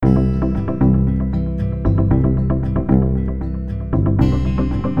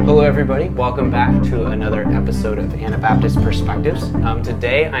everybody. Welcome back to another episode of Anabaptist Perspectives.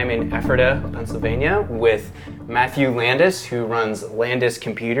 Today I'm in Ephrata, Pennsylvania with Matthew Landis, who runs Landis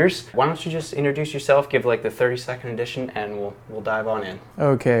Computers. Why don't you just introduce yourself, give like the 30-second edition, and we'll dive on in.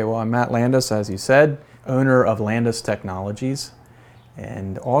 Okay, well, I'm Matt Landis, as you said, owner of Landis Technologies,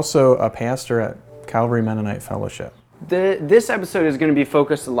 and also a pastor at Calvary Mennonite Fellowship. This episode is going to be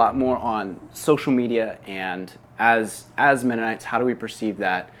focused a lot more on social media and as Mennonites, how do we perceive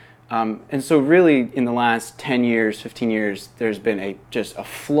that? And so really in the last 10 years, 15 years, there's been just a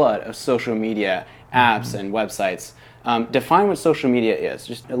flood of social media apps and websites. Define what social media is,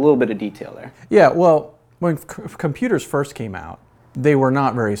 just a little bit of detail there. Yeah, well, when computers first came out, they were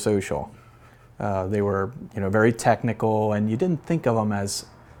not very social. They were, very technical, and you didn't think of them as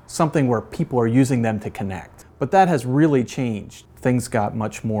something where people are using them to connect. But that has really changed. Things got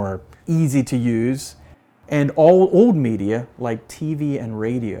much more easy to use. And all old media, like TV and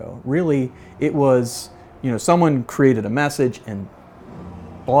radio, really it was, someone created a message and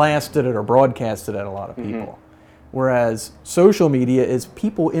blasted it or broadcasted it at a lot of people. Mm-hmm. Whereas social media is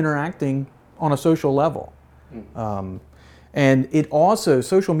people interacting on a social level. Mm-hmm. And it also,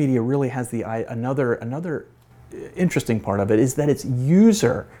 social media really has another interesting part of it is that it's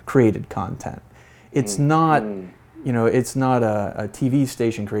user-created content. It's not... it's not a TV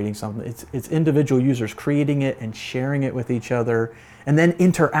station creating something. It's individual users creating it and sharing it with each other and then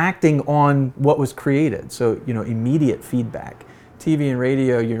interacting on what was created. So, immediate feedback. TV and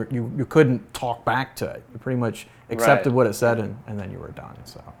radio, you couldn't talk back to it. You pretty much accepted what it said and then you were done.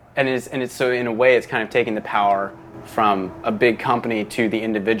 So. And it's so in a way it's kind of taking the power from a big company to the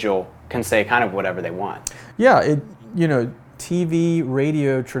individual can say kind of whatever they want. Yeah, TV,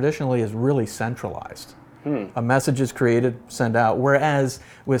 radio traditionally is really centralized. A message is created, sent out. Whereas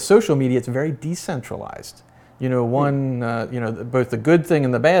with social media, it's very decentralized. Both the good thing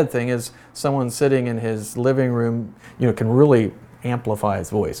and the bad thing is someone sitting in his living room, can really amplify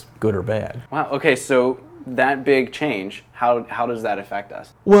his voice, good or bad. Wow. Okay. So that big change, how does that affect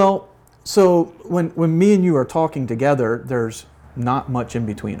us? Well, so when me and you are talking together, there's not much in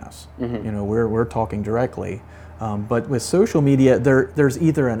between us. Mm-hmm. We're talking directly. But with social media, there's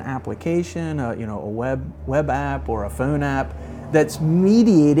either an application, a web app or a phone app that's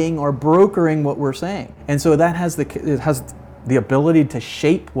mediating or brokering what we're saying, and so it has the ability to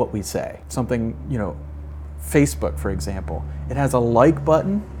shape what we say. Something, Facebook, for example, it has a like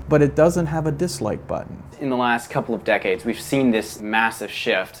button, but it doesn't have a dislike button. In the last couple of decades, we've seen this massive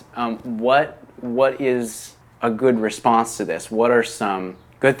shift. What is a good response to this? What are some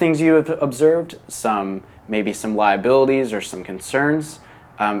good things you have observed? Maybe some liabilities or some concerns,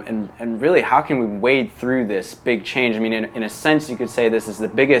 and really how can we wade through this big change? I mean, in a sense, you could say this is the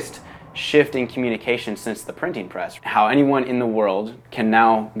biggest shift in communication since the printing press. How anyone in the world can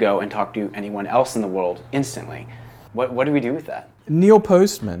now go and talk to anyone else in the world instantly. What do we do with that? Neil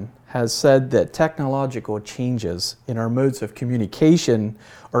Postman has said that technological changes in our modes of communication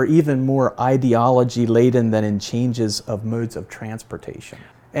are even more ideology-laden than in changes of modes of transportation.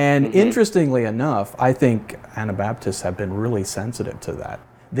 And interestingly enough, I think Anabaptists have been really sensitive to that.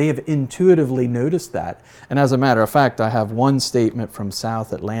 They have intuitively noticed that. And as a matter of fact, I have one statement from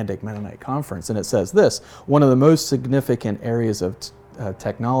South Atlantic Mennonite Conference, and it says this: one of the most significant areas of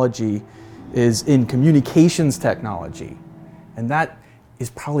technology is in communications technology. And that is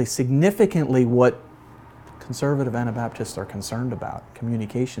probably significantly what conservative Anabaptists are concerned about,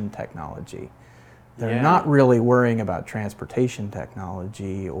 communication technology. They're not really worrying about transportation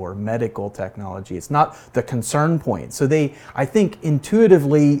technology or medical technology. It's not the concern point. So I think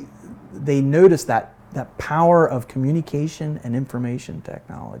intuitively, they notice that power of communication and information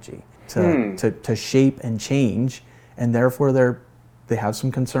technology to shape and change, and therefore they have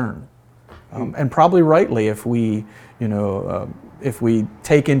some concern. And probably rightly if we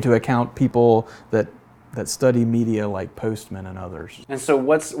take into account people that study media like Postman and others. And so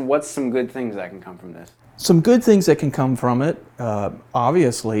what's some good things that can come from this? Some good things that can come from it,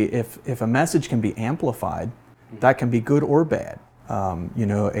 obviously, if a message can be amplified, that can be good or bad.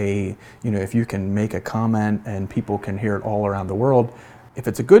 If you can make a comment and people can hear it all around the world, if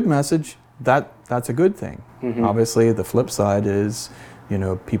it's a good message, that's a good thing. Mm-hmm. Obviously, the flip side is,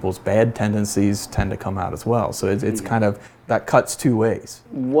 people's bad tendencies tend to come out as well. So it's kind of, that cuts two ways.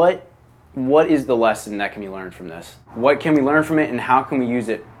 What is the lesson that can be learned from this? What can we learn from it, and how can we use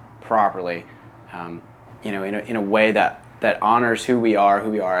it properly, in a way that honors who we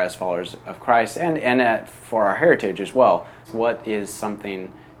are as followers of Christ, and for our heritage as well? What is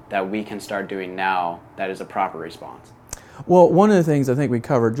something that we can start doing now that is a proper response? Well, one of the things I think we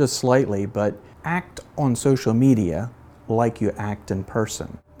covered just slightly, but act on social media like you act in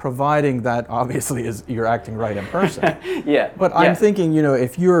person. providing that obviously is you're acting right in person. Yeah. But I'm thinking,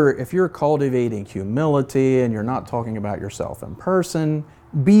 if you're cultivating humility and you're not talking about yourself in person,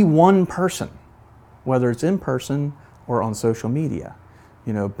 be one person, whether it's in person or on social media.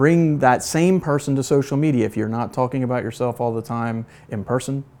 Bring that same person to social media. If you're not talking about yourself all the time in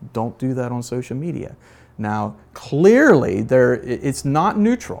person, don't do that on social media. Now, clearly, it's not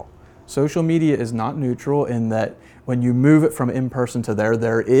neutral. Social media is not neutral in that when you move it from in person to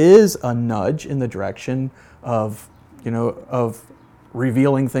there is a nudge in the direction of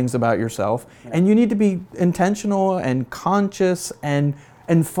revealing things about yourself, and you need to be intentional and conscious and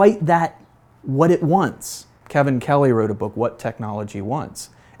fight that what it wants. Kevin Kelly wrote a book, What Technology Wants,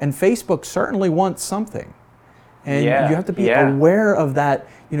 and Facebook certainly wants something, and you have to be aware of that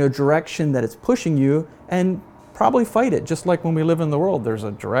direction that it's pushing you, and probably fight it. Just like when we live in the world, there's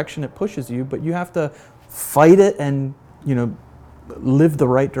a direction it pushes you, but you have to fight it and live the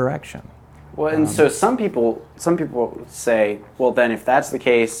right direction. Well, and so some people say, well, then if that's the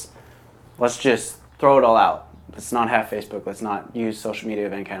case, let's just throw it all out. Let's not have Facebook. Let's not use social media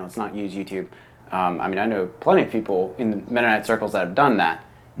of any kind. Let's not use YouTube. I know plenty of people in the Mennonite circles that have done that.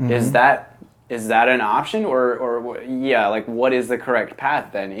 Mm-hmm. Is that an option, or what is the correct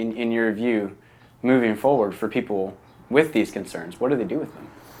path then in your view, moving forward for people with these concerns? What do they do with them?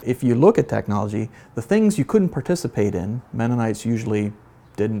 If you look at technology, the things you couldn't participate in, Mennonites usually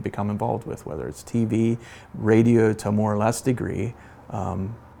didn't become involved with, whether it's TV, radio to a more or less degree.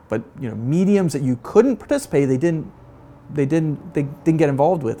 But mediums that you couldn't participate, they didn't get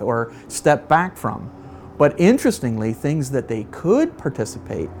involved with or step back from. But interestingly, things that they could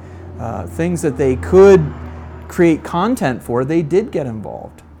participate, things that they could create content for, they did get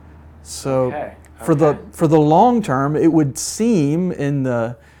involved. So for the long term, it would seem in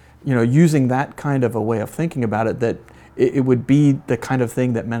the using that kind of a way of thinking about it, that it would be the kind of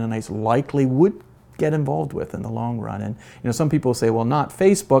thing that Mennonites likely would get involved with in the long run. And some people say, well, not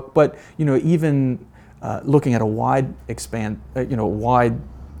Facebook, but even looking at a wide wide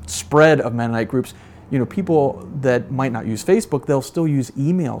spread of Mennonite groups, people that might not use Facebook, they'll still use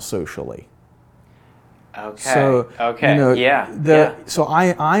email socially. Okay. So, So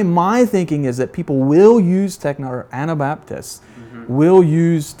my thinking is that people will use Anabaptists will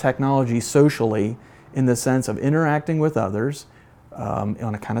use technology socially in the sense of interacting with others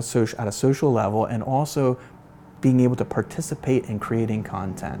on a kind of at a social level, and also being able to participate in creating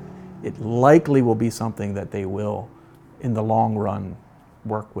content. It likely will be something that they will, in the long run,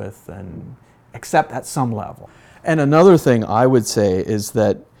 work with and accept at some level. And another thing I would say is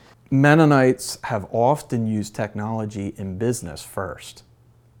that Mennonites have often used technology in business first.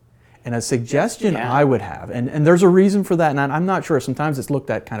 And a suggestion I would have, and there's a reason for that, and I'm not sure, sometimes it's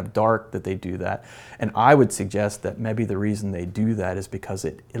looked at kind of dark that they do that, and I would suggest that maybe the reason they do that is because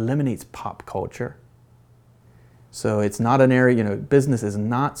it eliminates pop culture. So it's not an area, business is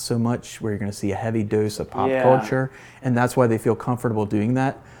not so much where you're going to see a heavy dose of pop culture, and that's why they feel comfortable doing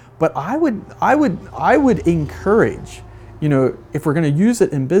that. But I would encourage, if we're going to use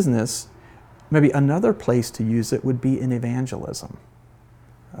it in business, maybe another place to use it would be in evangelism.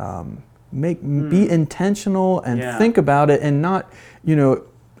 Be intentional and think about it, and not,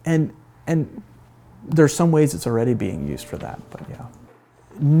 and there's some ways it's already being used for that. But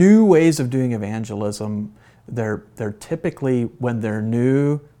new ways of doing evangelism, they're typically, when they're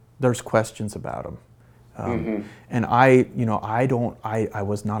new, there's questions about them. And I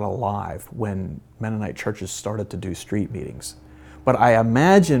was not alive when Mennonite churches started to do street meetings. But I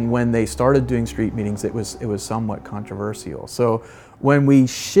imagine when they started doing street meetings, it was somewhat controversial. So when we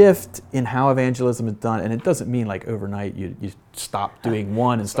shift in how evangelism is done, and it doesn't mean like overnight you stop doing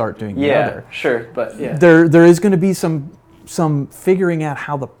one and start doing the other. Sure, but there is going to be some figuring out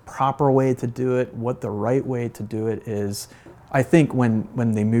how the proper way to do it, what the right way to do it is. I think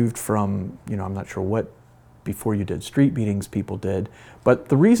when they moved from, I'm not sure what before you did street meetings people did, but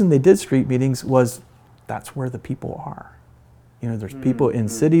the reason they did street meetings was that's where the people are. There's people in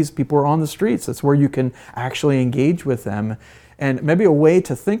cities, people are on the streets. That's where you can actually engage with them. And maybe a way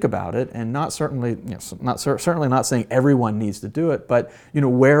to think about it, and certainly not saying everyone needs to do it, but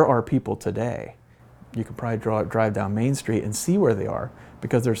where are people today? You can probably drive down Main Street and see where they are,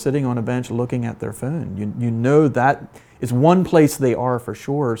 because they're sitting on a bench looking at their phone. That is one place they are for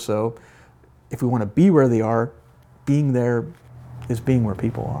sure. So if we want to be where they are, being there is being where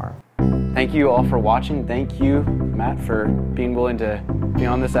people are. Thank you all for watching. Thank you, Matt, for being willing to be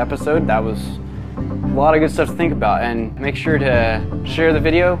on this episode. That was a lot of good stuff to think about. And make sure to share the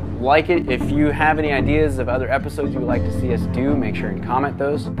video, like it. If you have any ideas of other episodes you would like to see us do, make sure and comment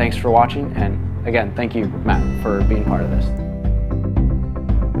those. Thanks for watching. And again, thank you, Matt, for being part of this.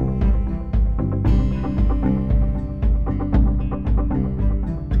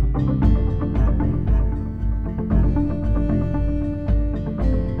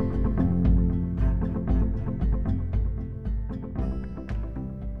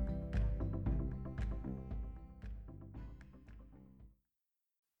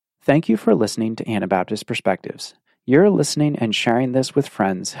 Thank you for listening to Anabaptist Perspectives. Your listening and sharing this with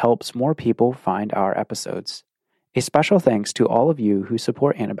friends helps more people find our episodes. A special thanks to all of you who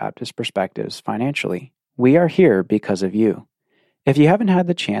support Anabaptist Perspectives financially. We are here because of you. If you haven't had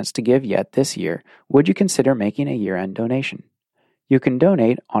the chance to give yet this year, would you consider making a year-end donation? You can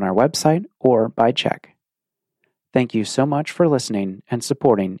donate on our website or by check. Thank you so much for listening and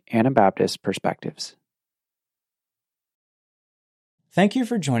supporting Anabaptist Perspectives. Thank you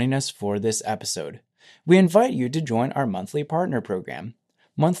for joining us for this episode. We invite you to join our monthly partner program.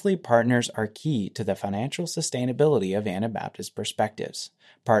 Monthly partners are key to the financial sustainability of Anabaptist Perspectives.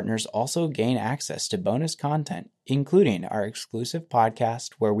 Partners also gain access to bonus content, including our exclusive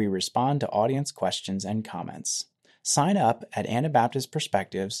podcast where we respond to audience questions and comments. Sign up at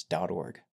anabaptistperspectives.org.